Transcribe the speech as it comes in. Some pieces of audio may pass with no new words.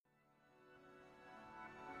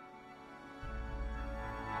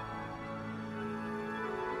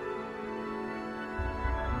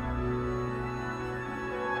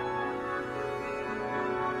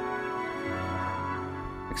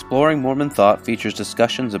Exploring Mormon Thought features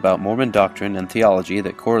discussions about Mormon doctrine and theology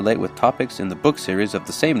that correlate with topics in the book series of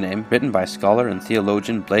the same name written by scholar and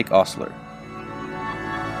theologian Blake Ostler.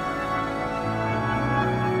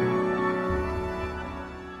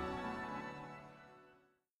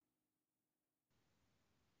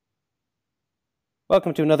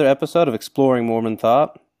 Welcome to another episode of Exploring Mormon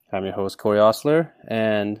Thought. I'm your host, Corey Ostler,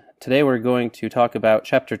 and today we're going to talk about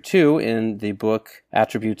Chapter 2 in the book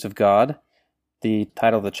Attributes of God. The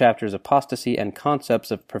title of the chapter is Apostasy and Concepts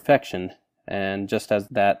of Perfection. And just as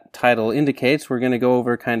that title indicates, we're going to go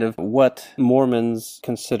over kind of what Mormons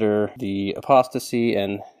consider the apostasy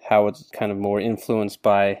and how it's kind of more influenced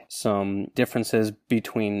by some differences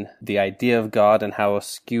between the idea of God and how a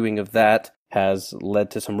skewing of that has led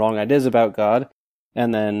to some wrong ideas about God.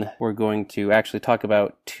 And then we're going to actually talk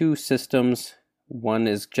about two systems. One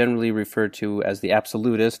is generally referred to as the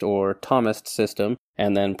absolutist or Thomist system,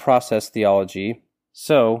 and then process theology.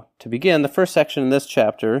 So, to begin, the first section in this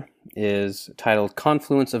chapter is titled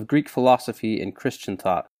Confluence of Greek Philosophy in Christian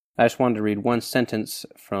Thought. I just wanted to read one sentence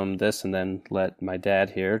from this and then let my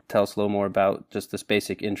dad here tell us a little more about just this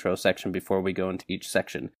basic intro section before we go into each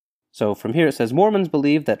section. So from here it says, Mormons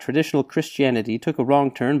believe that traditional Christianity took a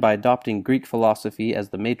wrong turn by adopting Greek philosophy as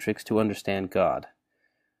the matrix to understand God.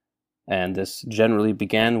 And this generally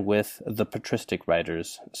began with the patristic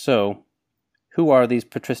writers. So, who are these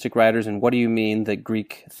patristic writers, and what do you mean that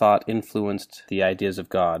Greek thought influenced the ideas of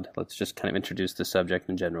God? Let's just kind of introduce the subject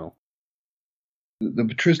in general. The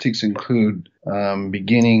patristics include,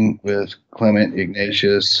 beginning with Clement,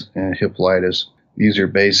 Ignatius, and Hippolytus. These are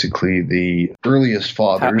basically the earliest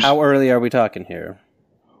fathers. How early are we talking here?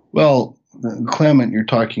 Well, Clement, you're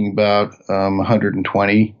talking about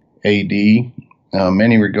 120 A.D.,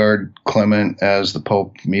 many regard Clement as the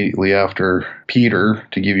Pope immediately after Peter,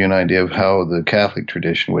 to give you an idea of how the Catholic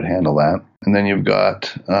tradition would handle that. And then you've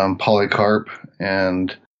got Polycarp.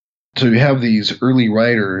 And so you have these early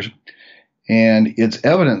writers, and it's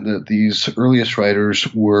evident that these earliest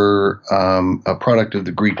writers were a product of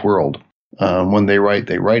the Greek world. When they write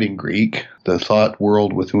in Greek. The thought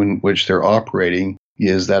world within which they're operating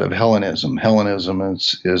is that of Hellenism. Hellenism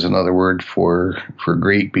is another word for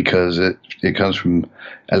Greek because it comes from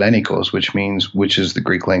Hellenikos, which is the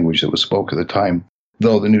Greek language that was spoken at the time.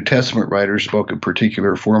 Though the New Testament writers spoke a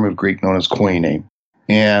particular form of Greek known as Koine.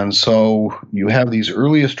 And so you have these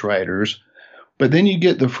earliest writers, but then you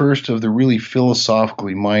get the first of the really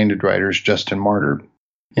philosophically minded writers, Justin Martyr.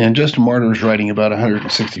 And Justin Martyr is writing about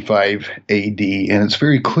 165 A.D., and it's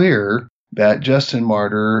very clear that Justin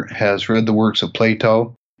Martyr has read the works of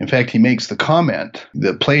Plato. In fact, he makes the comment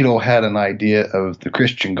that Plato had an idea of the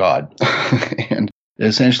Christian God and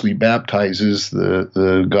essentially baptizes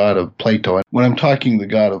the God of Plato. And when I'm talking the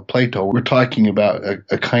God of Plato, we're talking about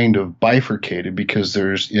a kind of bifurcated, because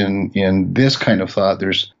there's in this kind of thought,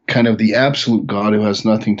 there's kind of the absolute God who has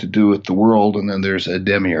nothing to do with the world, and then there's a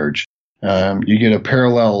demiurge. You get a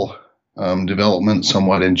parallel development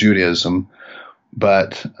somewhat in Judaism,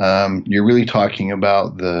 but you're really talking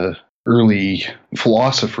about the early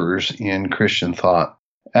philosophers in Christian thought.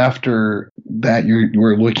 After that,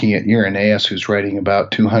 we're looking at Irenaeus, who's writing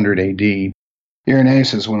about 200 A.D.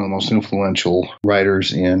 Irenaeus is one of the most influential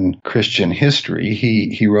writers in Christian history.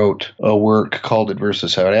 He wrote a work called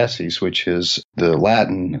Adversus Haereses, which is the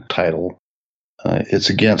Latin title. It's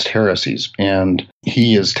against heresies, and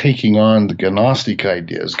he is taking on the Gnostic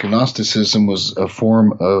ideas. Gnosticism was a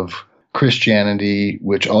form of Christianity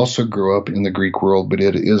which also grew up in the Greek world, but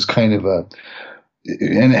it is kind of and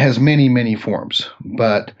it has many, many forms,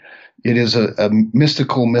 but it is a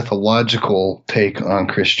mystical, mythological take on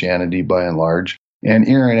Christianity by and large. And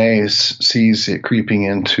Irenaeus sees it creeping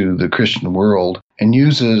into the Christian world and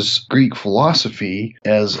uses Greek philosophy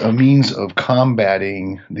as a means of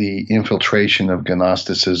combating the infiltration of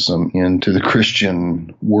Gnosticism into the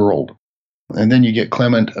Christian world. And then you get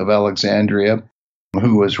Clement of Alexandria,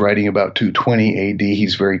 who was writing about 220 A.D.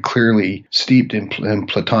 He's very clearly steeped in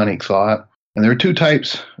Platonic thought. And there are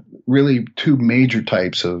two major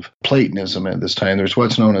types of Platonism at this time. There's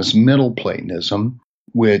what's known as Middle Platonism,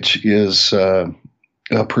 which is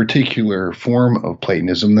a particular form of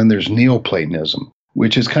Platonism. Then there's Neoplatonism,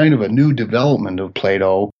 which is kind of a new development of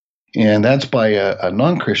Plato, and that's by a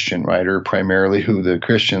non-Christian writer primarily, who the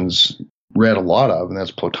Christians read a lot of, and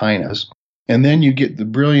that's Plotinus. And then you get the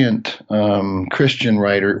brilliant Christian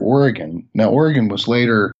writer Origen. Now, Origen was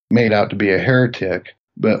later made out to be a heretic,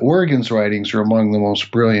 but Origen's writings are among the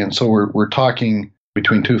most brilliant. So we're talking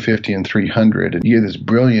between 250 and 300. And you get this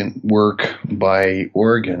brilliant work by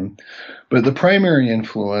Origen. But the primary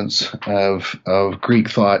influence of Greek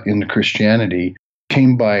thought into Christianity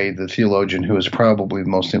came by the theologian who is probably the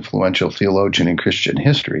most influential theologian in Christian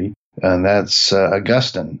history, and that's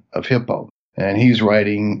Augustine of Hippo. And he's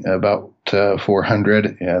writing about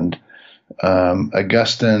 400, and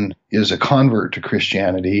Augustine is a convert to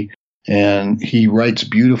Christianity, and he writes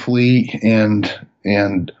beautifully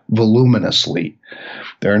and voluminously.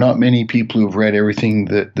 There are not many people who've read everything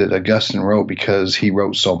that Augustine wrote because he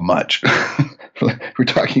wrote so much. We're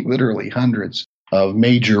talking literally hundreds of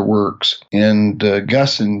major works. And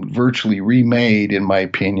Augustine virtually in my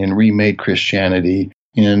opinion, remade Christianity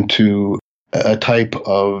into a type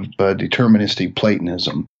of deterministic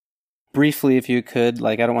Platonism. Briefly, if you could,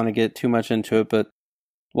 I don't want to get too much into it, but,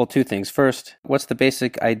 well, two things. First, what's the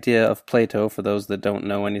basic idea of Plato for those that don't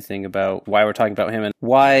know anything about why we're talking about him? And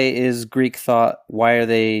why is Greek thought, why are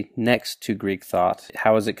they next to Greek thought?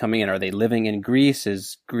 How is it coming in? Are they living in Greece?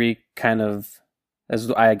 Is Greek kind of, as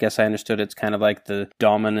I guess I understood, it's kind of like the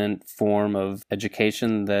dominant form of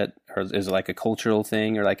education that, or is it like a cultural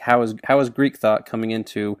thing? Or how is Greek thought coming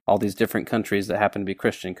into all these different countries that happen to be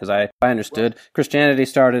Christian? Because I understood Christianity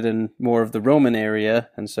started in more of the Roman area,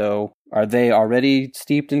 and so are they already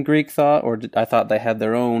steeped in Greek thought, or I thought they had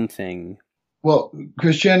their own thing? Well,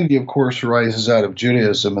 Christianity, of course, arises out of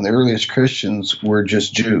Judaism, and the earliest Christians were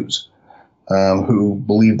just Jews. Who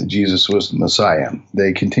believed that Jesus was the Messiah.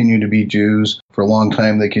 They continue to be Jews. For a long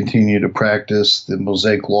time, they continue to practice the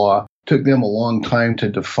Mosaic Law. It took them a long time to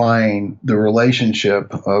define the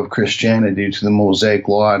relationship of Christianity to the Mosaic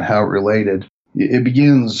Law and how it related. It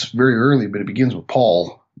begins very early, but it begins with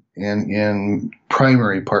Paul in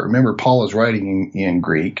primary part. Remember, Paul is writing in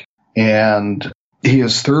Greek, and he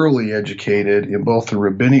is thoroughly educated in both the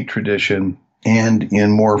rabbinic tradition and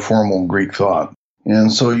in more formal Greek thought.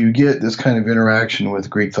 And so you get this kind of interaction with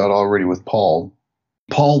Greek thought already with Paul.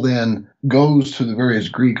 Paul then goes to the various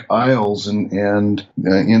Greek isles and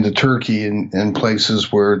into Turkey and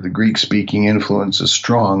places where the Greek-speaking influence is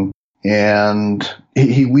strong. And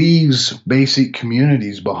he leaves basic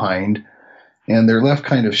communities behind, and they're left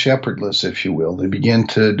kind of shepherdless, if you will. They begin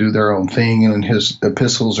to do their own thing, and his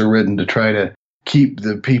epistles are written to try to keep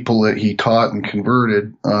the people that he taught and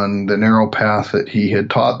converted on the narrow path that he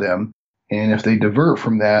had taught them. And if they divert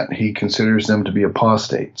from that, he considers them to be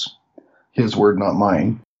apostates. His word, not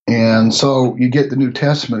mine. And so you get the New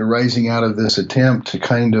Testament arising out of this attempt to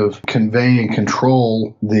kind of convey and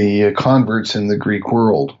control the converts in the Greek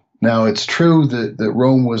world. Now, it's true that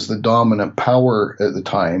Rome was the dominant power at the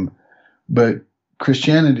time, but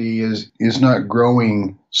Christianity is not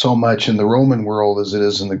growing so much in the Roman world as it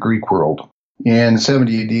is in the Greek world. In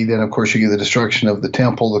 70 AD, then, of course, you get the destruction of the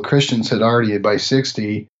temple. The Christians had already, by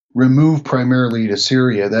 60, removed primarily to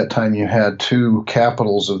Syria. That time you had two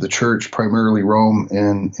capitals of the church, primarily Rome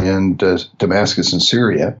and Damascus in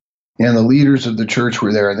Syria. And the leaders of the church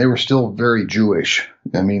were there, and they were still very Jewish.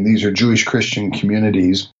 I mean, these are Jewish Christian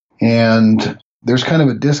communities. And there's kind of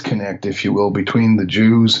a disconnect, if you will, between the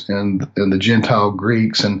Jews and the Gentile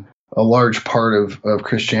Greeks. And a large part of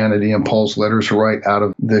Christianity and Paul's letters are right out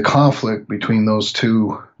of the conflict between those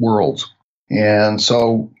two worlds. And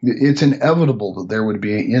so it's inevitable that there would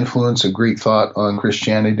be an influence of Greek thought on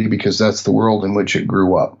Christianity because that's the world in which it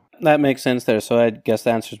grew up. That makes sense there. So I guess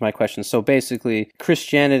that answers my question. So basically,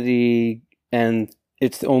 Christianity and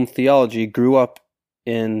its own theology grew up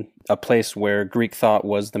in a place where Greek thought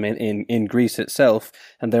was the main, in Greece itself.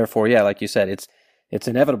 And therefore, yeah, like you said, it's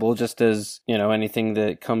inevitable, just as, anything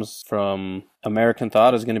that comes from American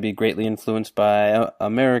thought is going to be greatly influenced by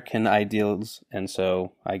American ideals. And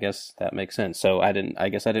so I guess that makes sense. So I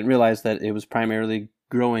didn't realize that it was primarily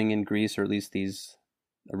growing in Greece, or at least these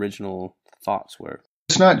original thoughts were.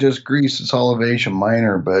 It's not just Greece, it's all of Asia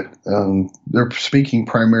Minor, but they're speaking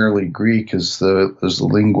primarily Greek as the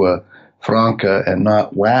lingua franca and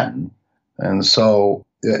not Latin. And so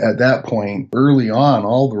at that point, early on,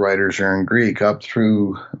 all the writers are in Greek. Up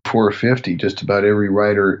through 450, just about every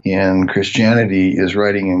writer in Christianity is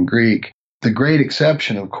writing in Greek. The great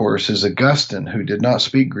exception, of course, is Augustine, who did not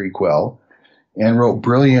speak Greek well and wrote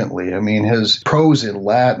brilliantly. I mean, his prose in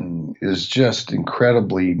Latin is just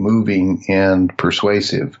incredibly moving and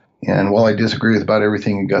persuasive. And while I disagree with about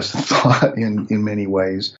everything Augustine thought in many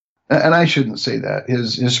ways, and I shouldn't say that.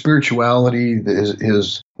 His spirituality,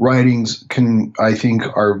 his writings I think,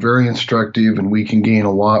 are very instructive, and we can gain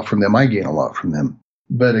a lot from them. I gain a lot from them.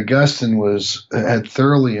 But Augustine had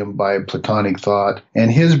thoroughly imbibed Platonic thought,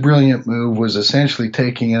 and his brilliant move was essentially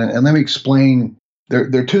taking it. And let me explain. There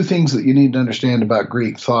are two things that you need to understand about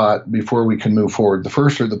Greek thought before we can move forward. The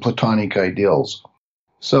first are the Platonic ideals.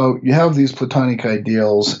 So you have these Platonic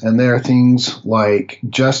ideals, and they are things like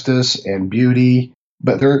justice and beauty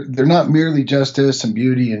But they're not merely justice and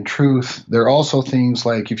beauty and truth. They're also things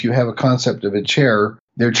like, if you have a concept of a chair,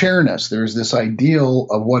 they're chairness. There's this ideal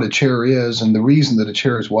of what a chair is, and the reason that a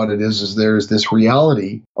chair is what it is there's this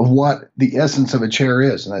reality of what the essence of a chair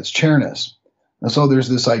is, and that's chairness. And so there's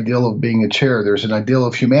this ideal of being a chair. There's an ideal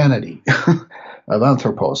of humanity, of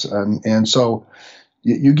anthropos. And so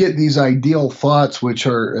you get these ideal thoughts, which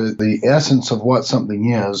are the essence of what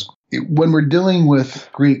something is. When we're dealing with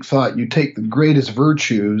Greek thought, you take the greatest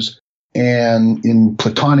virtues and in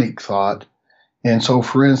Platonic thought. And so,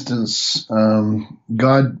 for instance,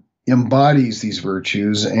 God embodies these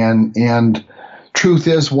virtues, and truth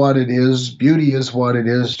is what it is, beauty is what it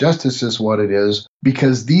is, justice is what it is,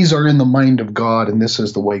 because these are in the mind of God, and this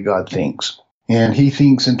is the way God thinks. And he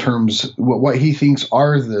thinks in terms, what he thinks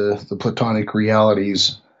are the Platonic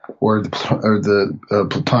realities or the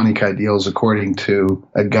Platonic ideals, according to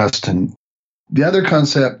Augustine. The other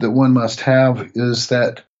concept that one must have is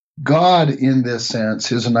that God, in this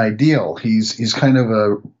sense, is an ideal. He's kind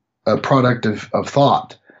of a product of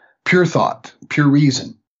thought, pure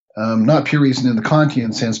reason. Not pure reason in the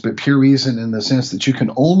Kantian sense, but pure reason in the sense that you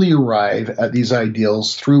can only arrive at these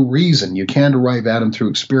ideals through reason. You can't arrive at them through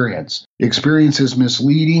experience. Experience is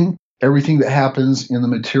misleading. Everything that happens in the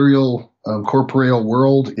material, corporeal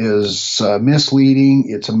world is misleading.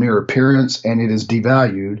 It's a mere appearance, and it is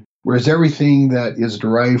devalued. Whereas everything that is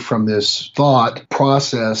derived from this thought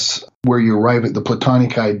process where you arrive at the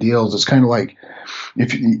Platonic ideals, it's kind of like,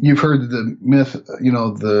 if you've heard the myth,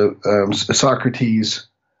 Socrates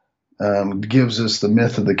gives us the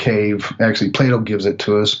myth of the cave. Actually, Plato gives it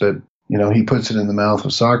to us, but he puts it in the mouth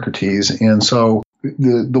of Socrates. And so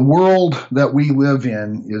the world that we live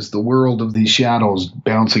in is the world of these shadows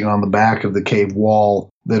bouncing on the back of the cave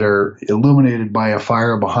wall that are illuminated by a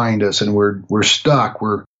fire behind us, and we're stuck.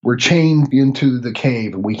 We're chained into the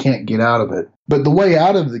cave, and we can't get out of it. But the way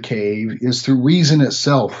out of the cave is through reason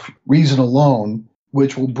itself, reason alone,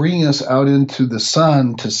 which will bring us out into the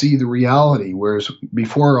sun to see the reality, whereas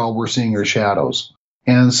before all we're seeing are shadows.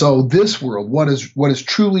 And so this world, what is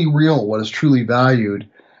truly real, what is truly valued,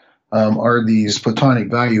 are these Platonic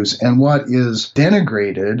values. And what is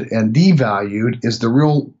denigrated and devalued is the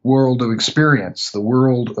real world of experience, the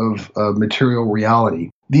world of material reality.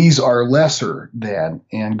 These are lesser than,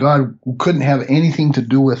 and God couldn't have anything to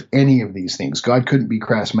do with any of these things. God couldn't be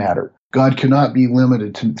crass matter. God cannot be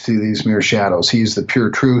limited to these mere shadows. He is the pure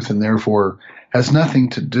truth, and therefore has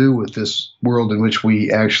nothing to do with this world in which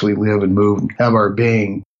we actually live and move and have our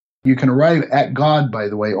being. You can arrive at God, by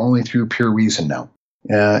the way, only through pure reason now,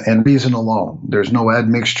 and reason alone. There's no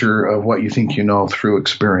admixture of what you think you know through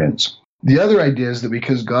experience. The other idea is that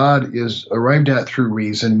because God is arrived at through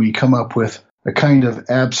reason, we come up with a kind of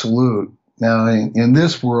absolute. Now, in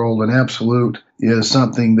this world, an absolute is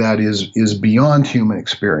something that is beyond human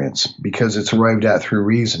experience because it's arrived at through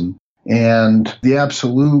reason. And the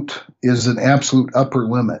absolute is an absolute upper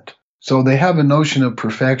limit. So they have a notion of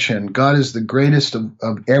perfection. God is the greatest of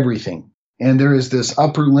everything. And there is this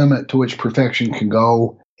upper limit to which perfection can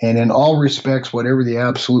go. And in all respects, whatever the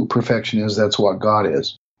absolute perfection is, that's what God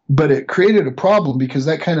is. But it created a problem because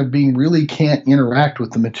that kind of being really can't interact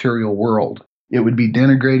with the material world. It would be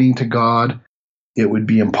denigrating to God. It would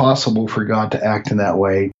be impossible for God to act in that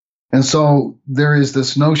way. And so there is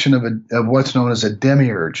this notion of what's known as a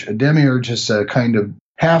demiurge. A demiurge is a kind of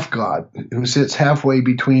half-god who sits halfway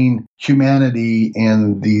between humanity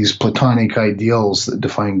and these Platonic ideals that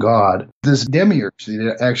define God. This demiurge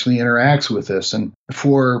that actually interacts with this. And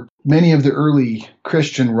for many of the early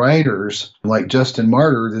Christian writers, like Justin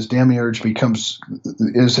Martyr, this demiurge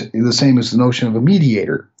is the same as the notion of a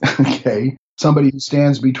mediator. Okay? Somebody who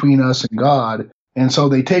stands between us and God. And so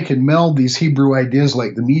they take and meld these Hebrew ideas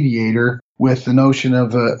like the mediator with the notion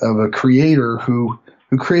of a creator who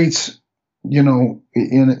creates,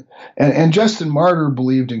 and Justin Martyr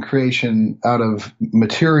believed in creation out of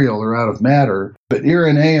material or out of matter, but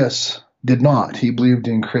Irenaeus did not. He believed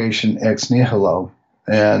in creation ex nihilo.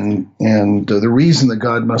 And the reason that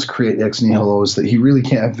God must create ex nihilo is that he really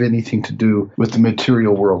can't have anything to do with the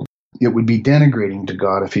material world. It would be denigrating to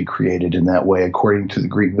God if he created in that way, according to the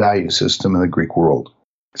Greek value system in the Greek world.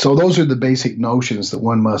 So those are the basic notions that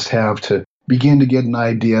one must have to begin to get an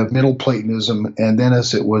idea of Middle Platonism, and then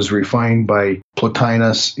as it was refined by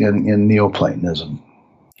Plotinus in Neoplatonism.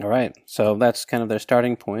 All right. So that's kind of their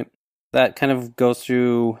starting point. That kind of goes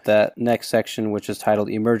through that next section, which is titled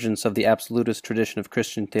Emergence of the Absolutist Tradition of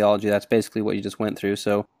Christian Theology. That's basically what you just went through.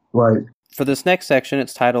 So right. For this next section,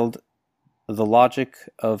 it's titled The Logic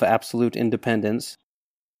of Absolute Independence.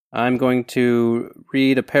 I'm going to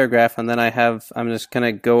read a paragraph, and then I'm just going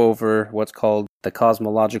to go over what's called the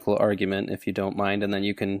cosmological argument, if you don't mind, and then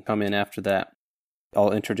you can come in after that.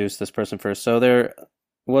 I'll introduce this person first. So there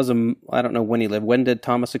was I don't know when he lived. When did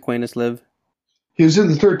Thomas Aquinas live? He was in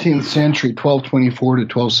the 13th century, 1224 to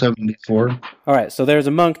 1274. All right, so there's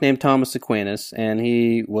a monk named Thomas Aquinas, and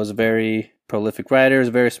he was a very prolific writer, was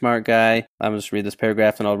a very smart guy. I'm just read this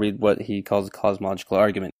paragraph, and I'll read what he calls the cosmological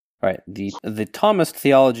argument. All right, the Thomist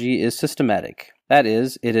theology is systematic. That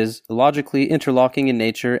is, it is logically interlocking in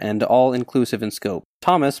nature and all-inclusive in scope.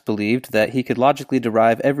 Thomas believed that he could logically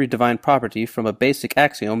derive every divine property from a basic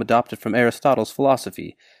axiom adopted from Aristotle's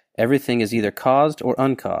philosophy. Everything is either caused or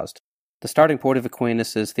uncaused. The starting point of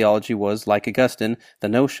Aquinas' theology was, like Augustine, the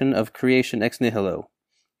notion of creation ex nihilo,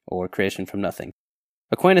 or creation from nothing.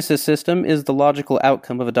 Aquinas' system is the logical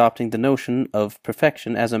outcome of adopting the notion of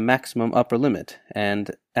perfection as a maximum upper limit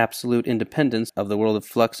and absolute independence of the world of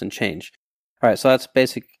flux and change. All right, so that's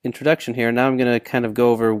basic introduction here. Now I'm going to kind of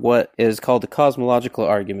go over what is called the cosmological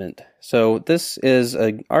argument. So this is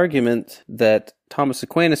an argument that Thomas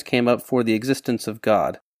Aquinas came up for the existence of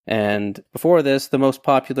God. And before this, the most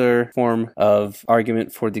popular form of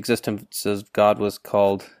argument for the existence of God was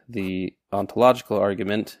called the ontological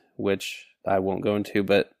argument, which I won't go into,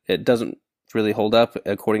 but it doesn't really hold up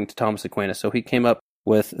according to Thomas Aquinas. So he came up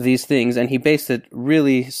with these things, and he based it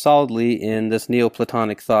really solidly in this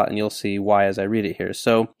Neoplatonic thought, and you'll see why as I read it here.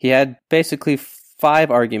 So he had basically 5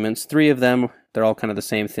 arguments. 3 of them, they're all kind of the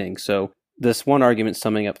same thing. So this one argument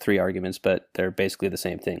summing up 3 arguments, but they're basically the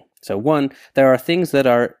same thing. So 1, there are things that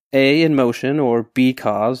are A, in motion, or B,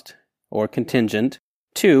 caused, or contingent.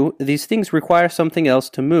 2, these things require something else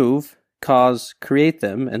to move, cause, create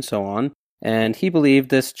them, and so on. And he believed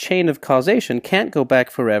this chain of causation can't go back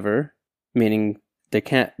forever, meaning there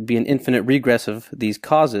can't be an infinite regress of these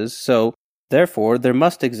causes, so therefore there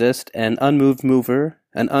must exist an unmoved mover,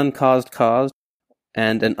 an uncaused cause,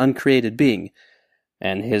 and an uncreated being.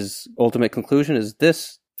 And his ultimate conclusion is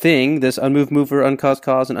this thing, this unmoved mover, uncaused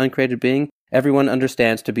cause, and uncreated being, everyone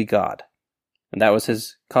understands to be God. And that was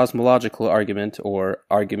his cosmological argument, or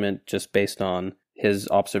argument just based on his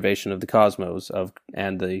observation of the cosmos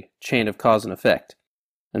and the chain of cause and effect.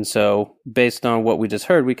 And so, based on what we just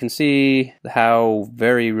heard, we can see how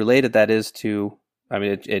very related that is to,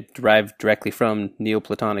 it derived directly from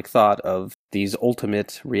Neoplatonic thought of these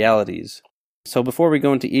ultimate realities. So before we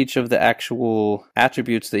go into each of the actual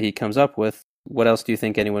attributes that he comes up with, what else do you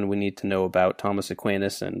think anyone would need to know about Thomas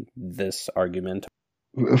Aquinas and this argument?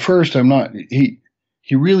 First,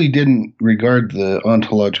 he really didn't regard the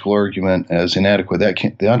ontological argument as inadequate.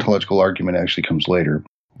 The ontological argument actually comes later.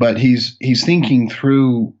 But he's thinking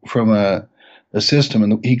through from a system,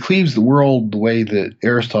 and he cleaves the world the way that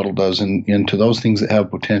Aristotle does into those things that have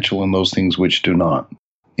potential and those things which do not.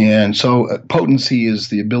 And so potency is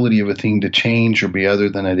the ability of a thing to change or be other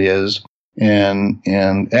than it is. And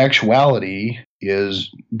actuality is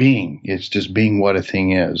being. It's just being what a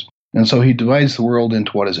thing is. And so he divides the world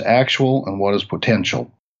into what is actual and what is potential.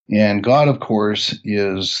 And God, of course,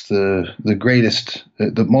 is the greatest,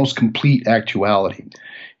 the most complete actuality.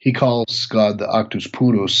 He calls God the actus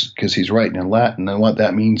purus because he's writing in Latin, and what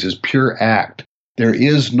that means is pure act. There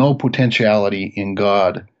is no potentiality in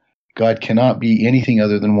God. God cannot be anything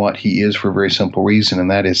other than what he is for a very simple reason, and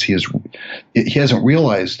that is he hasn't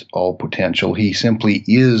realized all potential. He simply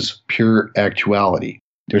is pure actuality.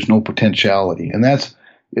 There's no potentiality. And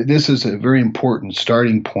this is a very important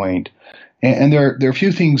starting point. And there are a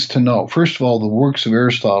few things to note. First of all, the works of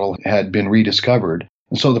Aristotle had been rediscovered.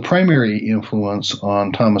 And so the primary influence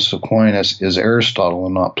on Thomas Aquinas is Aristotle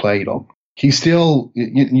and not Plato. He still,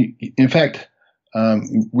 in fact,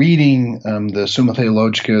 reading the Summa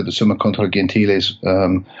Theologica, the Summa Contra Gentiles,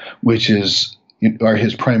 which are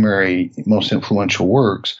his primary, most influential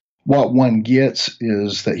works, what one gets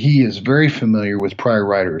is that he is very familiar with prior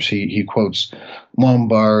writers. He quotes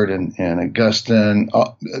Lombard and Augustine,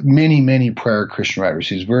 many, many prior Christian writers.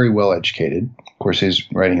 He's very well educated. Of course, he's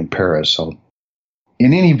writing in Paris, so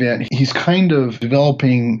in any event, he's kind of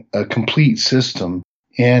developing a complete system,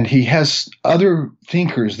 and he has other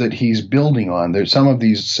thinkers that he's building on. Some of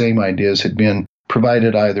these same ideas had been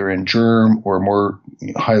provided either in germ or more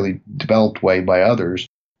highly developed way by others.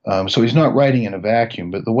 So he's not writing in a vacuum,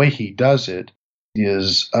 but the way he does it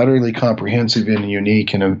is utterly comprehensive and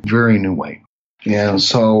unique in a very new way. And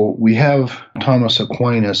so we have Thomas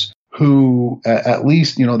Aquinas, who at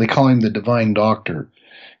least, they call him the divine doctor.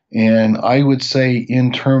 And I would say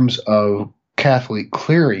in terms of Catholic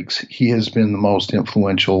clerics, he has been the most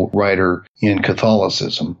influential writer in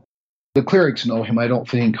Catholicism. The clerics know him. I don't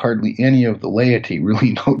think hardly any of the laity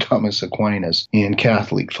really know Thomas Aquinas in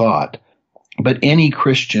Catholic thought. But any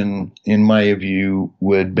Christian, in my view,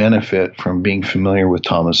 would benefit from being familiar with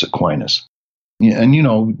Thomas Aquinas.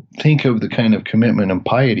 And, think of the kind of commitment and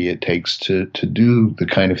piety it takes to do the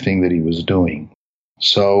kind of thing that he was doing.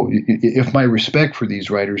 So if my respect for these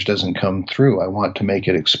writers doesn't come through, I want to make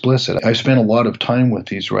it explicit. I've spent a lot of time with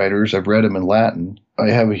these writers. I've read them in Latin. I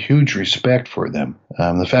have a huge respect for them.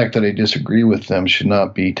 The fact that I disagree with them should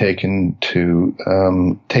not be taken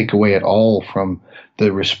to take away at all from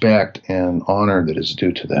the respect and honor that is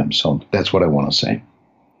due to them. So that's what I want to say.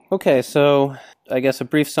 Okay, so I guess a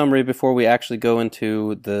brief summary before we actually go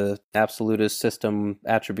into the absolutist system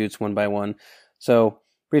attributes one by one. So,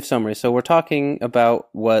 brief summary. So we're talking about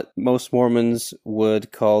what most Mormons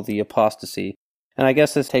would call the apostasy. And I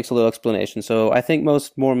guess this takes a little explanation. So I think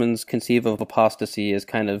most Mormons conceive of apostasy as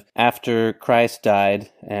kind of after Christ died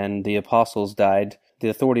and the apostles died, the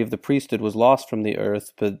authority of the priesthood was lost from the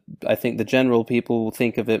earth. But I think the general people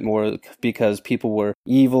think of it more because people were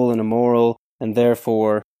evil and immoral, and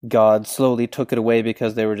therefore God slowly took it away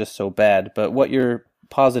because they were just so bad. But what you're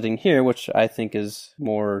positing here, which I think is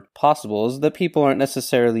more possible, is that people aren't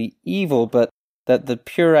necessarily evil, but that the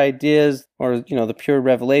pure ideas or, the pure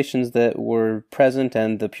revelations that were present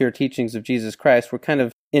and the pure teachings of Jesus Christ were kind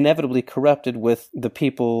of inevitably corrupted with the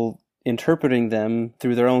people interpreting them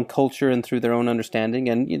through their own culture and through their own understanding.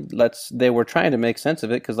 And they were trying to make sense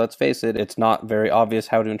of it because, let's face it, it's not very obvious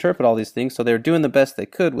how to interpret all these things. So they're doing the best they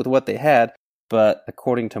could with what they had. But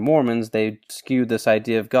according to Mormons, they skewed this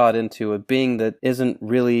idea of God into a being that isn't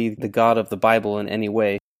really the God of the Bible in any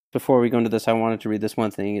way. Before we go into this, I wanted to read this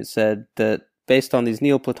one thing. It said that based on these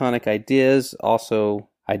Neoplatonic ideas, also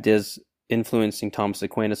ideas influencing Thomas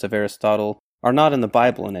Aquinas of Aristotle, are not in the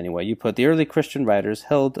Bible in any way. You put the early Christian writers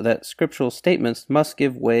held that scriptural statements must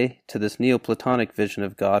give way to this Neoplatonic vision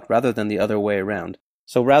of God rather than the other way around.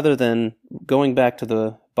 So rather than going back to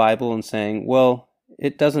the Bible and saying, well,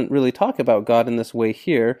 it doesn't really talk about God in this way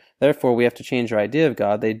here, therefore we have to change our idea of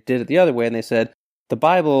God, they did it the other way, and they said, the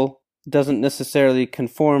Bible doesn't necessarily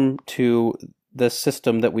conform to the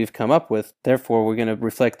system that we've come up with, therefore we're going to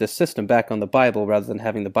reflect this system back on the Bible rather than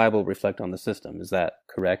having the Bible reflect on the system. Is that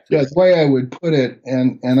correct? Yeah, the way I would put it,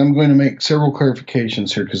 and I'm going to make several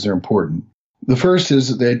clarifications here because they're important. The first is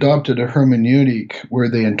that they adopted a hermeneutic where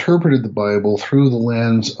they interpreted the Bible through the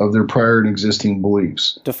lens of their prior and existing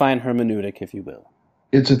beliefs. Define hermeneutic, if you will.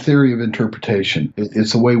 It's a theory of interpretation.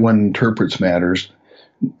 It's the way one interprets matters.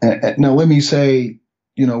 Now, let me say,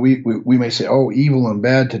 we may say, oh, evil and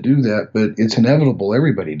bad to do that, but it's inevitable.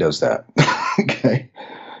 Everybody does that. Okay.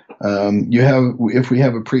 If we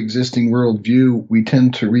have a pre-existing worldview, we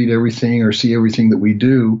tend to read everything or see everything that we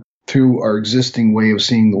do through our existing way of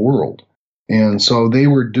seeing the world. And so they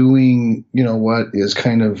were doing, what is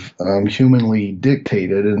kind of humanly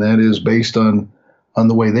dictated, and that is based on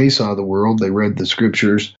the way they saw the world. They read the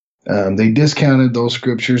scriptures. They discounted those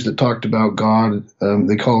scriptures that talked about God.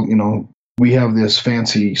 They call, we have this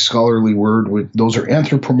fancy scholarly word, those are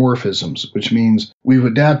anthropomorphisms, which means we've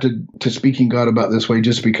adapted to speaking God about this way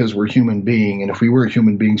just because we're human being. And if we were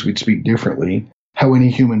human beings, we'd speak differently. How any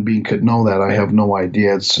human being could know that, I have no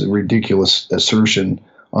idea. It's a ridiculous assertion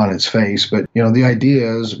on its face. But, the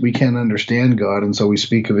idea is we can't understand God, and so we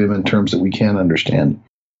speak of him in terms that we can understand.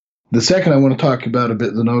 The second, I want to talk about a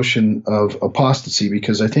bit the notion of apostasy,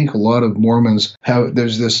 because I think a lot of Mormons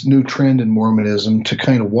there's this new trend in Mormonism to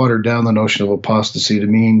kind of water down the notion of apostasy to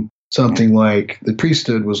mean something like the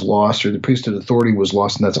priesthood was lost or the priesthood authority was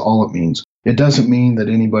lost, and that's all it means. It doesn't mean that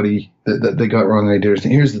anybody, that they got wrong ideas.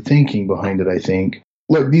 Here's the thinking behind it, I think.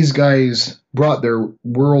 Look, these guys brought their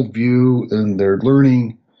worldview and their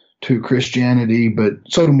learning to Christianity, but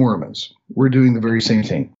so do Mormons. We're doing the very same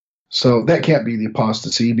thing. So that can't be the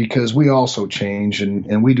apostasy because we also change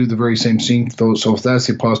and we do the very same thing. So if that's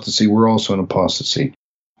the apostasy, we're also an apostasy.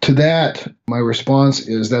 To that, my response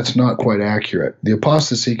is that's not quite accurate. The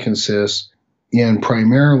apostasy consists in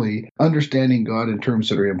primarily understanding God in terms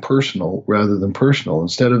that are impersonal rather than personal.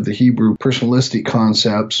 Instead of the Hebrew personalistic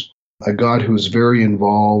concepts, a God who is very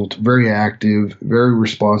involved, very active, very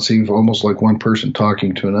responsive, almost like one person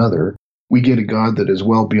talking to another, we get a God that is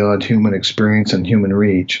well beyond human experience and human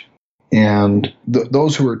reach. And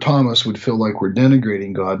those who are Thomas would feel like we're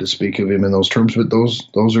denigrating God to speak of him in those terms, but those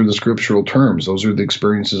are the scriptural terms. Those are the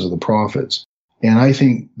experiences of the prophets. And I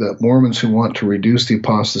think that Mormons who want to reduce the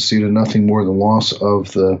apostasy to nothing more than loss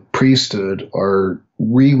of the priesthood are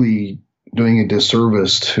really doing a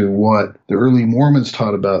disservice to what the early Mormons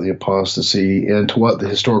taught about the apostasy and to what the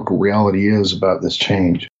historical reality is about this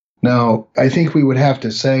change. Now, I think we would have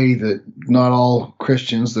to say that not all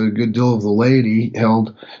Christians, the good deal of the laity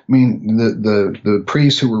held, the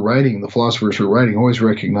priests who were writing, the philosophers who were writing, always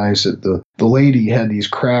recognized that the laity had these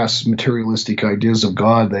crass materialistic ideas of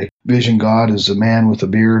God. They vision God as a man with a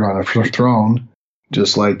beard on a throne,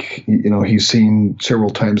 just like, he's seen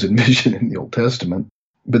several times in vision in the Old Testament.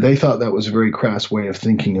 But they thought that was a very crass way of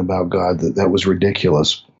thinking about God, that was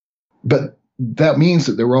ridiculous. But that means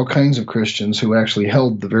that there were all kinds of Christians who actually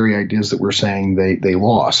held the very ideas that we're saying they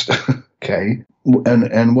lost. Okay?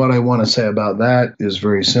 And what I want to say about that is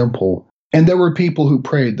very simple. And there were people who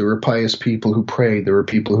prayed. There were pious people who prayed. There were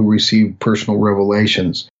people who received personal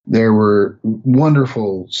revelations. There were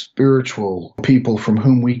wonderful spiritual people from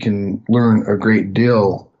whom we can learn a great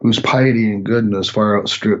deal, whose piety and goodness far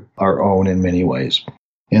outstrip our own in many ways.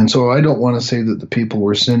 And so I don't want to say that the people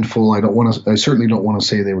were sinful. I certainly don't want to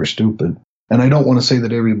say they were stupid. And I don't want to say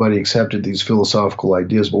that everybody accepted these philosophical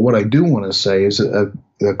ideas, but what I do want to say is a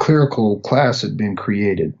clerical class had been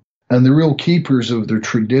created. And the real keepers of their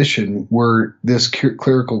tradition were this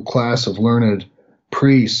clerical class of learned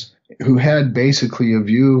priests who had basically a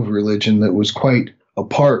view of religion that was quite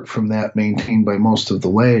apart from that maintained by most of the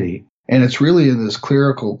laity. And it's really in this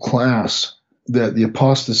clerical class that the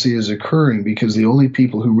apostasy is occurring, because the only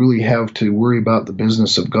people who really have to worry about the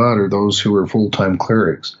business of God are those who are full-time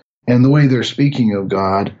clerics. And the way they're speaking of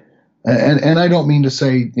God, and I don't mean to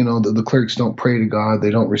say, that the clerics don't pray to God,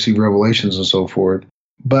 they don't receive revelations and so forth,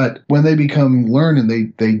 but when they become learned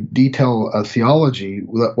and they detail a theology,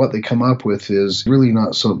 what they come up with is really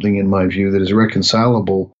not something, in my view, that is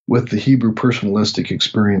reconcilable with the Hebrew personalistic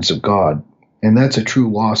experience of God. And that's a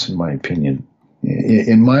true loss, in my opinion.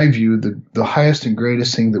 In my view, the highest and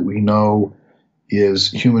greatest thing that we know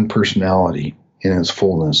is human personality in its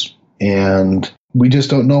fullness. And we just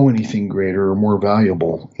don't know anything greater or more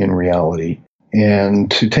valuable in reality. And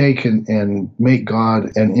to take and make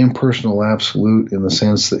God an impersonal absolute in the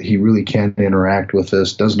sense that he really can't interact with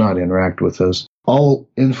us, does not interact with us. All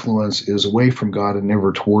influence is away from God and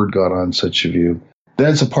never toward God on such a view.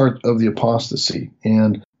 That's a part of the apostasy.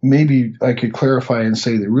 And maybe I could clarify and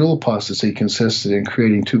say the real apostasy consisted in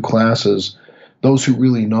creating two classes: those who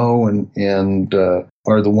really know and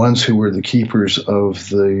are the ones who were the keepers of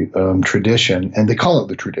the tradition. And they call it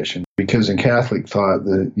the tradition because in Catholic thought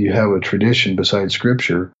that you have a tradition besides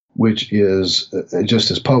Scripture, which is just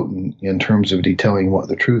as potent in terms of detailing what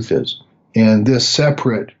the truth is. And this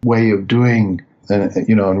separate way of doing,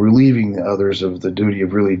 and relieving the others of the duty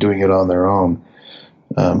of really doing it on their own.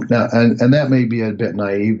 Now, and that may be a bit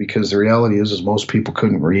naive, because the reality is most people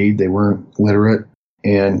couldn't read. They weren't literate.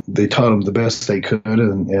 And they taught them the best they could,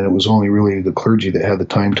 and it was only really the clergy that had the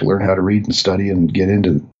time to learn how to read and study and get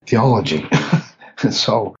into theology.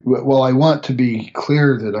 So, well, I want to be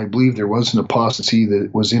clear that I believe there was an apostasy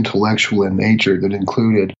that was intellectual in nature, that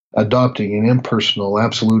included adopting an impersonal,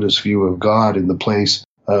 absolutist view of God in the place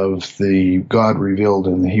of the God revealed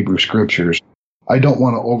in the Hebrew Scriptures. I don't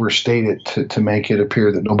want to overstate it to make it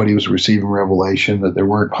appear that nobody was receiving revelation, that there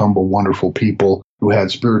weren't humble, wonderful people who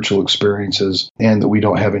had spiritual experiences, and that we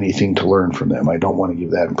don't have anything to learn from them. I don't want to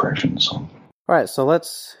give that impression. So. All right, so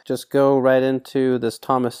let's just go right into this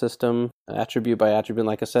Thomas system, attribute by attribute.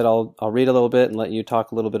 Like I said, I'll read a little bit and let you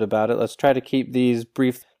talk a little bit about it. Let's try to keep these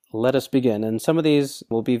brief. Let us begin. And some of these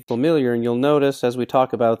will be familiar, and you'll notice as we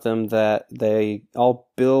talk about them that they all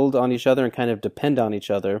build on each other and kind of depend on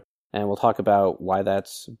each other. And we'll talk about why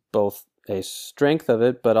that's both a strength of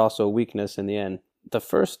it, but also a weakness in the end. The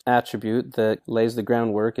first attribute that lays the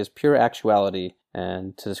groundwork is pure actuality.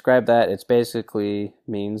 And to describe that, it basically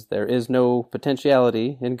means there is no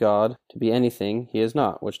potentiality in God to be anything he is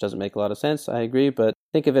not, which doesn't make a lot of sense, I agree, but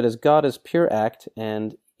think of it as God as pure act,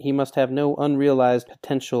 and he must have no unrealized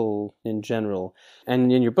potential in general.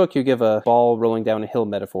 And in your book, you give a ball rolling down a hill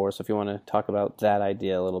metaphor, so if you want to talk about that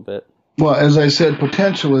idea a little bit. Well, as I said,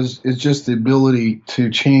 potential is just the ability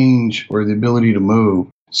to change or the ability to move.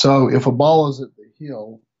 So if a ball is at the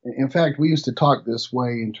hill, in fact, we used to talk this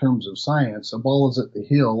way in terms of science. A ball is at the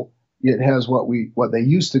hill, it has what they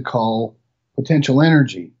used to call potential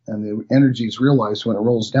energy, and the energy is realized when it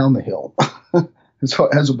rolls down the hill. So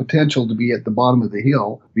it has a potential to be at the bottom of the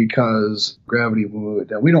hill because gravity will move it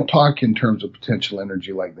down. We don't talk in terms of potential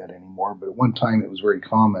energy like that anymore, but at one time it was very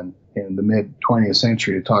common in the mid-20th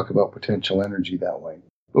century to talk about potential energy that way.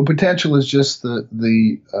 But potential is just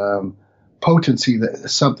the potency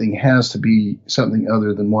that something has to be something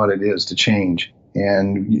other than what it is to change.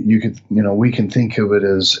 And we can think of it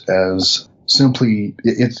as simply,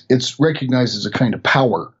 it's recognized as a kind of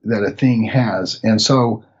power that a thing has. And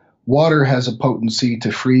so water has a potency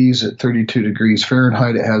to freeze at 32 degrees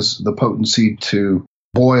Fahrenheit. It has the potency to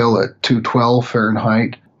boil at 212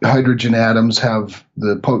 Fahrenheit. Hydrogen atoms have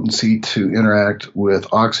the potency to interact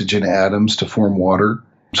with oxygen atoms to form water.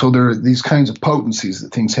 So there are these kinds of potencies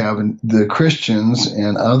that things have, and the Christians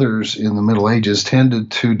and others in the Middle Ages tended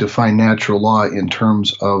to define natural law in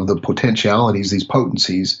terms of the potentialities, these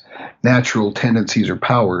potencies, natural tendencies or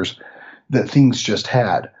powers that things just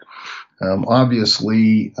had.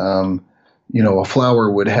 Obviously, a flower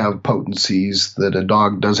would have potencies that a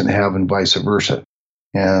dog doesn't have and vice versa.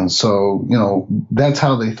 And so, that's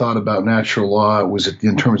how they thought about natural law. It was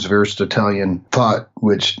in terms of Aristotelian thought,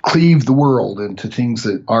 which cleaved the world into things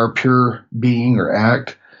that are pure being or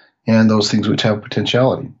act, and those things which have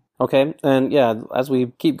potentiality. Okay, and yeah, as we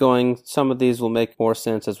keep going, some of these will make more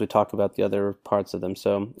sense as we talk about the other parts of them.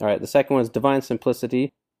 So, all right, the second one is divine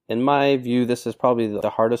simplicity. In my view, this is probably the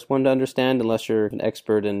hardest one to understand unless you're an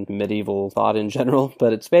expert in medieval thought in general,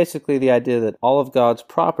 but it's basically the idea that all of God's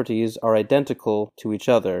properties are identical to each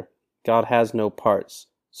other. God has no parts.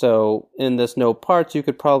 So in this no parts, you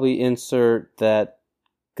could probably insert that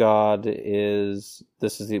where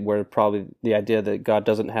probably the idea that God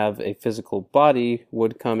doesn't have a physical body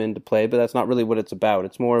would come into play, but that's not really what it's about.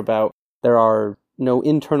 It's more about there are no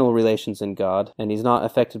internal relations in God, and he's not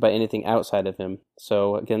affected by anything outside of him.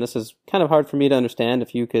 So again, this is kind of hard for me to understand.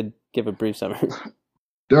 If you could give a brief summary.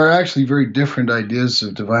 There are actually very different ideas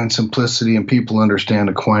of divine simplicity, and people understand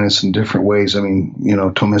Aquinas in different ways. I mean,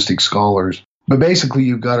 Thomistic scholars. But basically,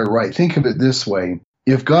 you've got it right. Think of it this way.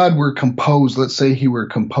 If God were composed, let's say he were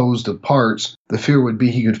composed of parts, the fear would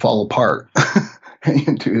be he could fall apart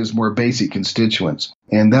into his more basic constituents.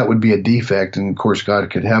 And that would be a defect, and of course,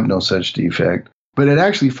 God could have no such defect. But it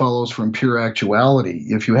actually follows from pure actuality.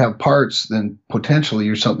 If you have parts, then potentially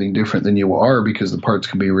you're something different than you are because the parts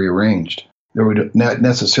can be rearranged. There would not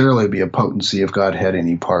necessarily be a potency if God had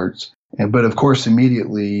any parts. But of course,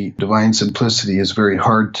 immediately, divine simplicity is very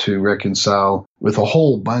hard to reconcile with a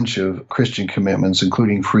whole bunch of Christian commitments,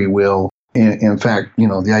 including free will. In fact,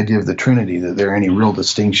 the idea of the Trinity, that there are any real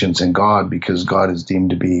distinctions in God because God is deemed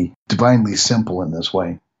to be divinely simple in this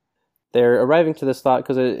way. They're arriving to this thought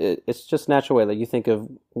because it's just natural way. Like you think of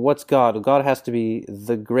what's God? God has to be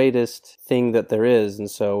the greatest thing that there is.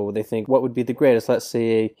 And so they think, what would be the greatest? Let's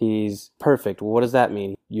say he's perfect. Well, what does that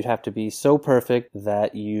mean? You'd have to be so perfect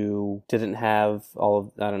that you didn't have all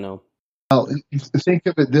of, I don't know. Well, think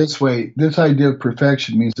of it this way. This idea of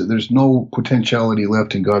perfection means that there's no potentiality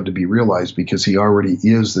left in God to be realized because he already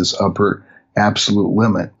is this upper absolute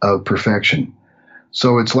limit of perfection.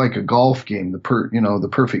 So it's like a golf game. The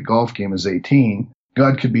perfect golf game is 18.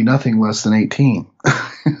 God could be nothing less than 18.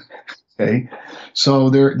 Okay? So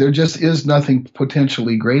there just is nothing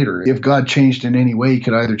potentially greater. If God changed in any way, he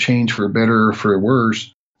could either change for better or for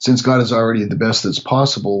worse. Since God is already the best that's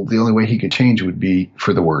possible, the only way he could change would be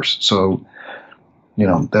for the worse. So,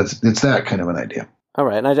 it's that kind of an idea. All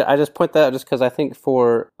right, and I just point that out just because I think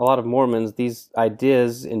for a lot of Mormons, these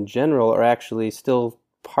ideas in general are actually still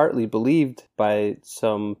partly believed by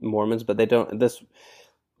some Mormons, but they don't. The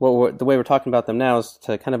way we're talking about them now is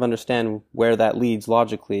to kind of understand where that leads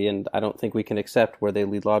logically, and I don't think we can accept where they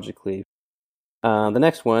lead logically. The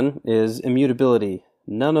next one is immutability.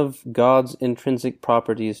 None of God's intrinsic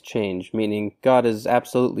properties change, meaning God is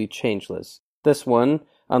absolutely changeless. This one,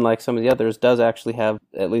 unlike some of the others, does actually have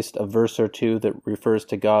at least a verse or two that refers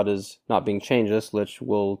to God as not being changeless, which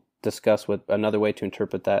we'll discuss with another way to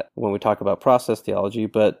interpret that when we talk about process theology.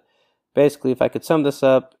 But basically, if I could sum this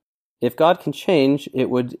up, if God can change, it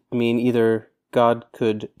would mean either God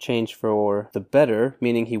could change for the better,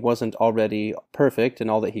 meaning he wasn't already perfect in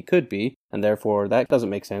all that he could be, and therefore that doesn't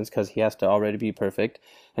make sense because he has to already be perfect.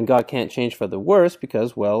 And God can't change for the worse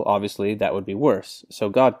because, well, obviously that would be worse. So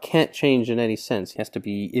God can't change in any sense. He has to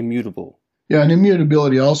be immutable. Yeah, and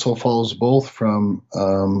immutability also follows both from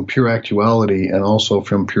pure actuality and also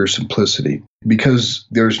from pure simplicity. Because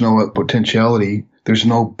there's no potentiality, there's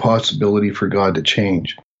no possibility for God to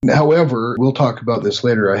change. However, we'll talk about this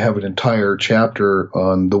later. I have an entire chapter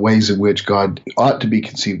on the ways in which God ought to be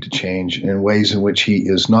conceived to change and ways in which he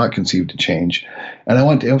is not conceived to change. And I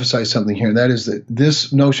want to emphasize something here, and that is that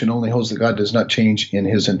this notion only holds that God does not change in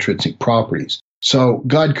his intrinsic properties. So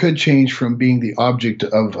God could change from being the object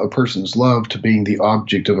of a person's love to being the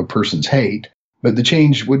object of a person's hate, but the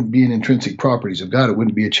change wouldn't be in intrinsic properties of God. It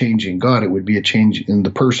wouldn't be a change in God. It would be a change in the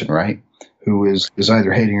person, right, who is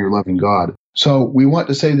either hating or loving God. So we want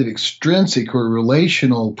to say that extrinsic or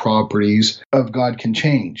relational properties of God can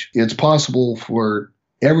change. It's possible for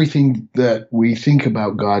everything that we think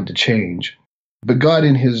about God to change, but God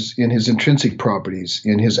in his intrinsic properties,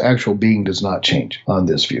 in his actual being, does not change on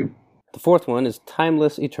this view. The fourth one is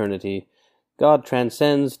timeless eternity. God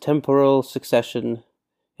transcends temporal succession,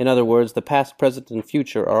 In other words, the past, present, and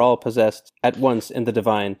future are all possessed at once in the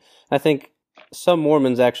divine. I think some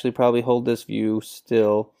Mormons actually probably hold this view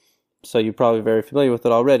still, so you're probably very familiar with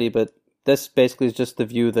it already, but this basically is just the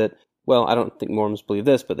view that, well, I don't think Mormons believe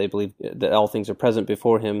this, but they believe that all things are present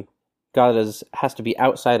before him. God has to be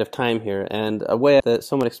outside of time here, and a way that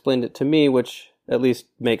someone explained it to me, which at least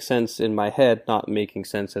makes sense in my head, not making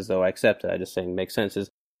sense as though I accept it, I just saying makes sense, is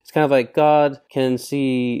it's kind of like God can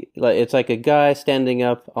see, like it's like a guy standing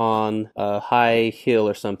up on a high hill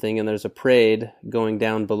or something, and there's a parade going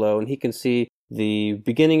down below, and he can see the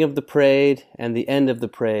beginning of the parade and the end of the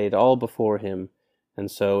parade all before him. And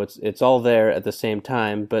so it's all there at the same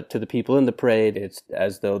time, but to the people in the parade, it's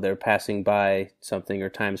as though they're passing by something or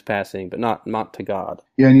time's passing, but not to God.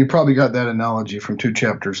 Yeah, and you probably got that analogy from 2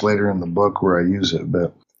 chapters later in the book where I use it,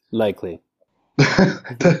 but likely.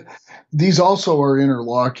 These also are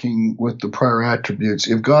interlocking with the prior attributes.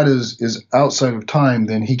 If God is outside of time,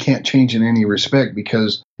 then he can't change in any respect,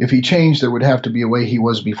 because if he changed, there would have to be a way he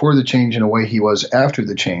was before the change and a way he was after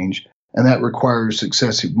the change, and that requires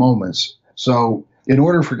successive moments. So in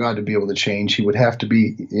order for God to be able to change, he would have to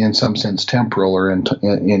be, in some sense, temporal, or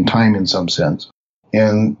in time in some sense.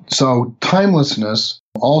 And so timelessness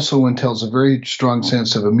also entails a very strong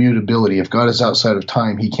sense of immutability. If God is outside of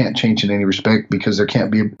time, he can't change in any respect, because there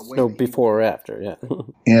can't be no before or after, yeah.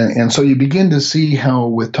 and so you begin to see how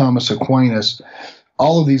with Thomas Aquinas,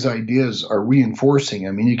 all of these ideas are reinforcing.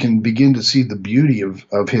 I mean, you can begin to see the beauty of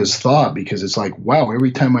his thought, because it's like, wow,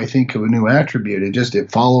 every time I think of a new attribute,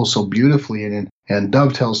 it follows so beautifully and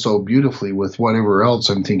dovetails so beautifully with whatever else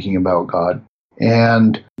I'm thinking about God.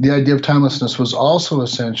 And the idea of timelessness was also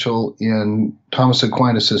essential in Thomas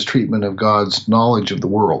Aquinas' treatment of God's knowledge of the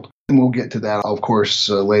world. And we'll get to that, of course,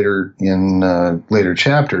 later in later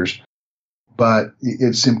chapters. But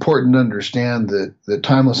it's important to understand that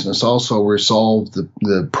timelessness also resolved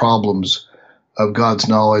the problems of God's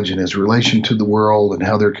knowledge and his relation to the world, and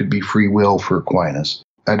how there could be free will for Aquinas.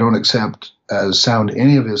 I don't accept as sound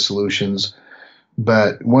any of his solutions,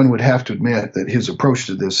 but one would have to admit that his approach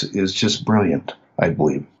to this is just brilliant, I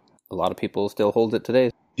believe. A lot of people still hold it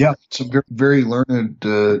today. Yeah, some very, very learned.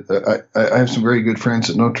 I have some very good friends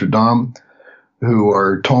at Notre Dame who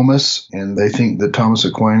are Thomists, and they think that Thomas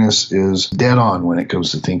Aquinas is dead on when it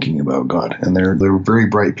comes to thinking about God, and they're very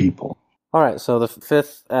bright people. All right, so the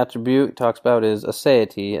fifth attribute it talks about is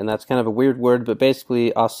aseity, and that's kind of a weird word, but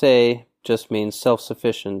basically ase just means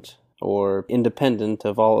self-sufficient or independent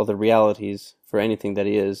of all other realities for anything that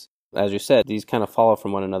he is. As you said, these kind of follow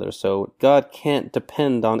from one another, so God can't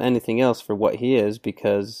depend on anything else for what he is,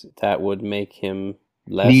 because that would make him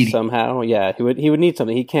less needy somehow. Yeah, he would need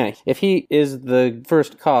something. He can't. If he is the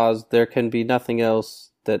first cause, there can be nothing else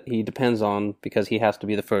that he depends on, because he has to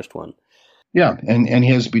be the first one. Yeah, and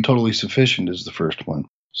he has to be totally sufficient as the first one.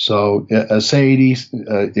 So aseity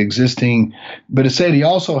existing, but aseity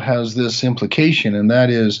also has this implication, and that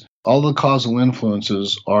is all the causal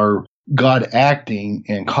influences are God acting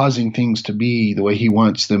and causing things to be the way he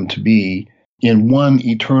wants them to be in one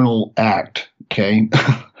eternal act, okay?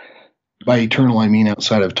 By eternal, I mean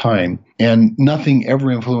outside of time. And nothing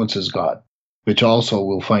ever influences God, which also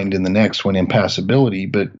we'll find in the next one, impassibility.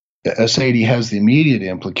 But aseity has the immediate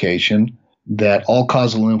implication that all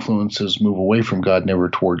causal influences move away from God, never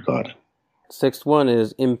toward God. Sixth one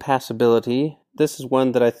is impassibility. This is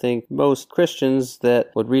one that I think most Christians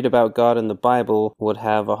that would read about God in the Bible would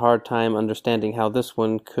have a hard time understanding how this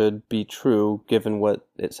one could be true, given what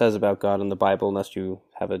it says about God in the Bible, unless you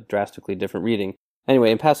have a drastically different reading.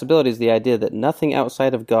 Anyway, impassibility is the idea that nothing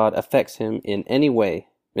outside of God affects him in any way.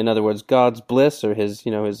 In other words, God's bliss, or his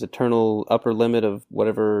eternal upper limit of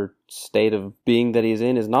whatever state of being that he's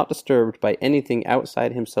in, is not disturbed by anything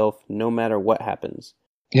outside himself, no matter what happens.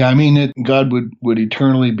 Yeah, I mean, God would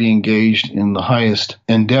eternally be engaged in the highest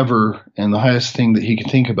endeavor, and the highest thing that he can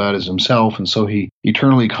think about is himself, and so he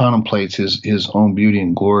eternally contemplates his own beauty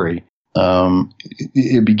and glory.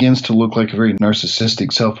 It begins to look like a very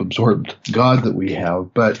narcissistic, self-absorbed God that we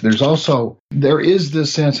have. But there is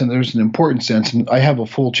this sense, and there's an important sense, and I have a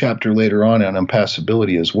full chapter later on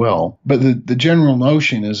impassibility as well. But the general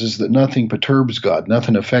notion is that nothing perturbs God,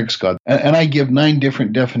 nothing affects God. And I give 9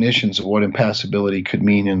 different definitions of what impassibility could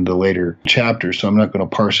mean in the later chapters, so I'm not going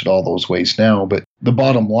to parse it all those ways now. But the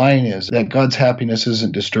bottom line is that God's happiness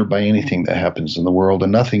isn't disturbed by anything that happens in the world,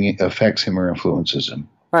 and nothing affects him or influences him.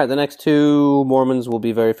 All right, the next 2 Mormons will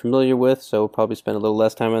be very familiar with, so we'll probably spend a little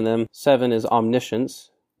less time on them. 7 is omniscience,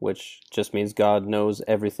 which just means God knows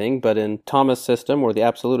everything. But in Thomas' system, or the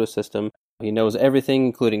absolutist system, he knows everything,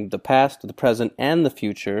 including the past, the present, and the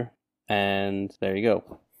future. And there you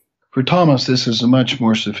go. For Thomas, this is a much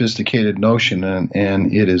more sophisticated notion,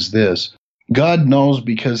 and it is this. God knows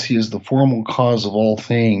because he is the formal cause of all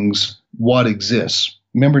things what exists.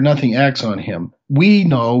 Remember, nothing acts on him. We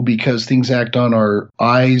know because things act on our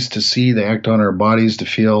eyes to see, they act on our bodies to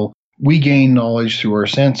feel. We gain knowledge through our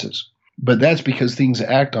senses. But that's because things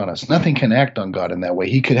act on us. Nothing can act on God in that way.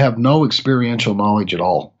 He could have no experiential knowledge at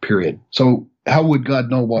all, period. So how would God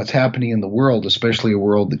know what's happening in the world, especially a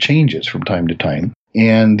world that changes from time to time?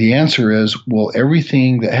 And the answer is, well,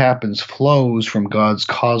 everything that happens flows from God's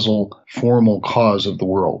causal, formal cause of the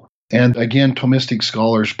world. And again, Thomistic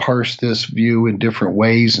scholars parse this view in different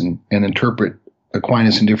ways and interpret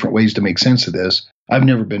Aquinas in different ways to make sense of this. I've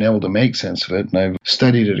never been able to make sense of it, and I've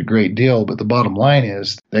studied it a great deal, but the bottom line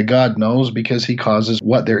is that God knows because he causes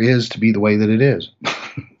what there is to be the way that it is.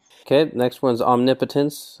 Okay, next one's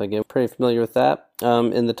omnipotence. Again, pretty familiar with that.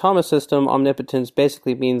 In the Thomas system, omnipotence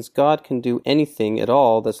basically means God can do anything at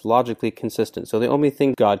all that's logically consistent. So the only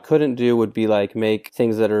thing God couldn't do would be like make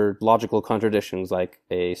things that are logical contradictions, like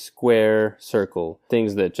a square circle,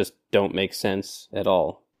 things that just don't make sense at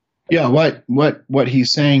all. Yeah, what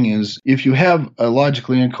he's saying is, if you have a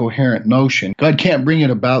logically incoherent notion, God can't bring it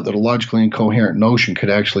about that a logically incoherent notion could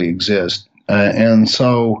actually exist. And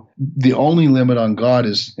so the only limit on God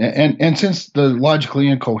is, and since the logically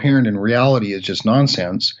incoherent in reality is just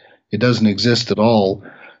nonsense, it doesn't exist at all,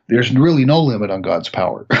 there's really no limit on God's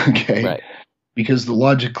power, okay? Right. Because the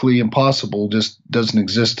logically impossible just doesn't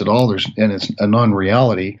exist at all, and it's a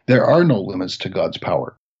non-reality. There are no limits to God's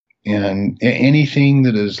power. And anything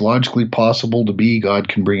that is logically possible to be, God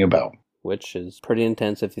can bring about. Which is pretty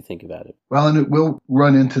intense if you think about it. Well, and we'll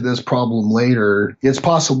run into this problem later. It's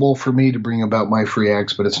possible for me to bring about my free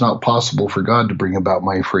acts, but it's not possible for God to bring about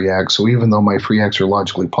my free acts. So even though my free acts are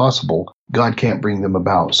logically possible, God can't bring them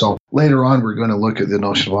about. So later on, we're going to look at the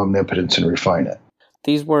notion of omnipotence and refine it.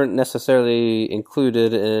 These weren't necessarily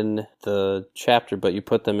included in the chapter, but you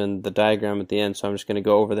put them in the diagram at the end, so I'm just going to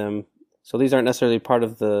go over them. So these aren't necessarily part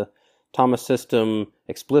of the Thomas system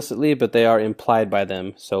explicitly, but they are implied by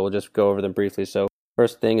them. So we'll just go over them briefly. So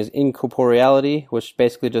first thing is incorporeality, which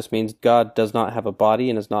basically just means God does not have a body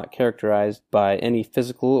and is not characterized by any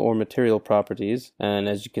physical or material properties. And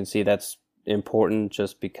as you can see, that's important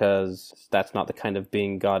just because that's not the kind of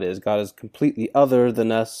being God is. God is completely other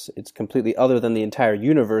than us. It's completely other than the entire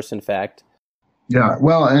universe, in fact. Yeah,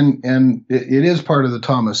 well, and it is part of the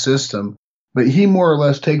Thomas system. But he more or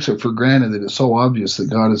less takes it for granted that it's so obvious that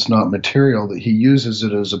God is not material that he uses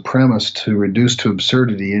it as a premise to reduce to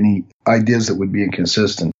absurdity any ideas that would be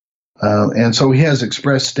inconsistent. And so he has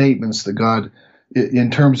expressed statements that God,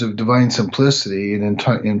 in terms of divine simplicity and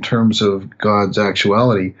in terms of God's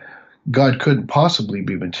actuality, God couldn't possibly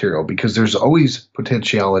be material because there's always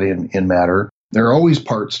potentiality in matter. There are always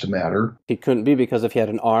parts to matter. He couldn't be because if he had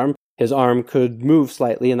an arm, his arm could move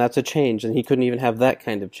slightly, and that's a change, and he couldn't even have that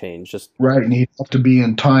kind of change. Right, and he'd have to be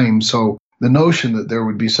in time. So the notion that there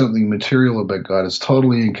would be something material about God is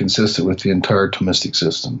totally inconsistent with the entire Thomistic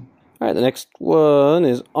system. All right, the next one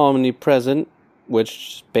is omnipresent,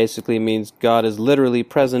 which basically means God is literally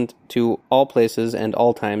present to all places and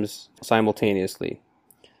all times simultaneously.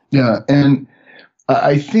 Yeah, and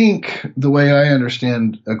I think the way I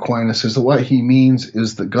understand Aquinas is that what he means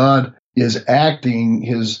is that God is acting,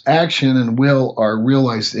 his action and will are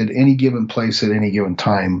realized at any given place at any given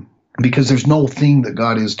time, because there's no thing that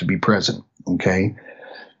God is to be present, okay?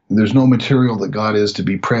 There's no material that God is to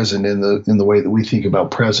be present in the way that we think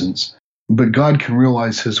about presence, but God can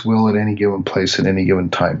realize his will at any given place at any given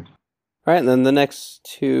time. All right, and then the next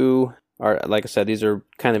two are, like I said, these are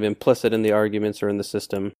kind of implicit in the arguments or in the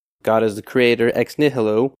system. God is the creator ex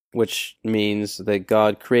nihilo, which means that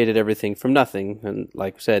God created everything from nothing. And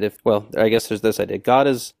like I said, I guess there's this idea. God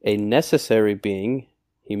is a necessary being.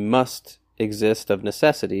 He must exist of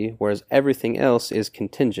necessity, whereas everything else is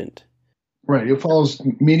contingent. Right. It follows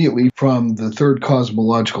immediately from the third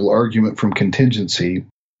cosmological argument from contingency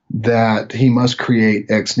that he must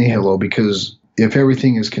create ex nihilo, because if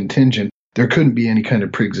everything is contingent, there couldn't be any kind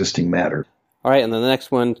of pre-existing matter. All right, and then the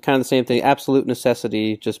next one, kind of the same thing. Absolute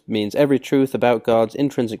necessity just means every truth about God's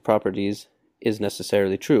intrinsic properties is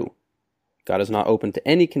necessarily true. God is not open to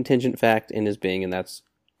any contingent fact in his being, and that's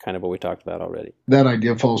kind of what we talked about already. That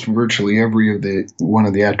idea falls from virtually every one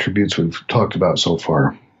of the attributes we've talked about so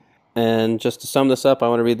far. And just to sum this up, I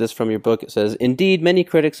want to read this from your book. It says, "Indeed, many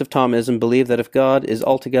critics of Thomism believe that if God is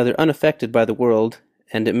altogether unaffected by the world,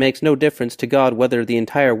 and it makes no difference to God whether the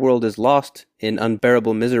entire world is lost in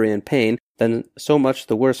unbearable misery and pain, then so much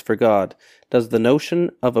the worse for God. Does the notion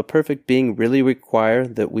of a perfect being really require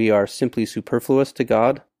that we are simply superfluous to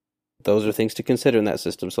God?" those are things to consider in that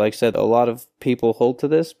system. So like I said, a lot of people hold to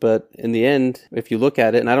this, but in the end, if you look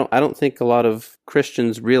at it, and I don't think a lot of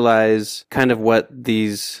Christians realize kind of what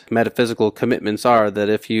these metaphysical commitments are, that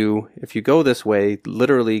if you go this way,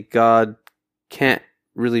 literally God can't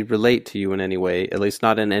really relate to you in any way, at least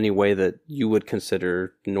not in any way that you would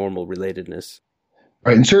consider normal relatedness.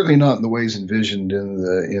 Right, and certainly not in the ways envisioned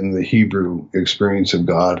in the Hebrew experience of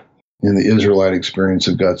God, in the Israelite experience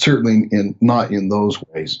of God. Certainly not in those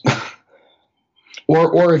ways.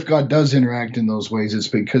 Or if God does interact in those ways, it's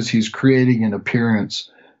because he's creating an appearance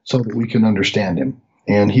so that we can understand him.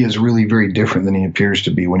 And he is really very different than he appears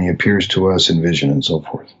to be when he appears to us in vision and so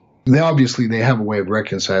forth. They have a way of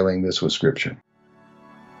reconciling this with Scripture.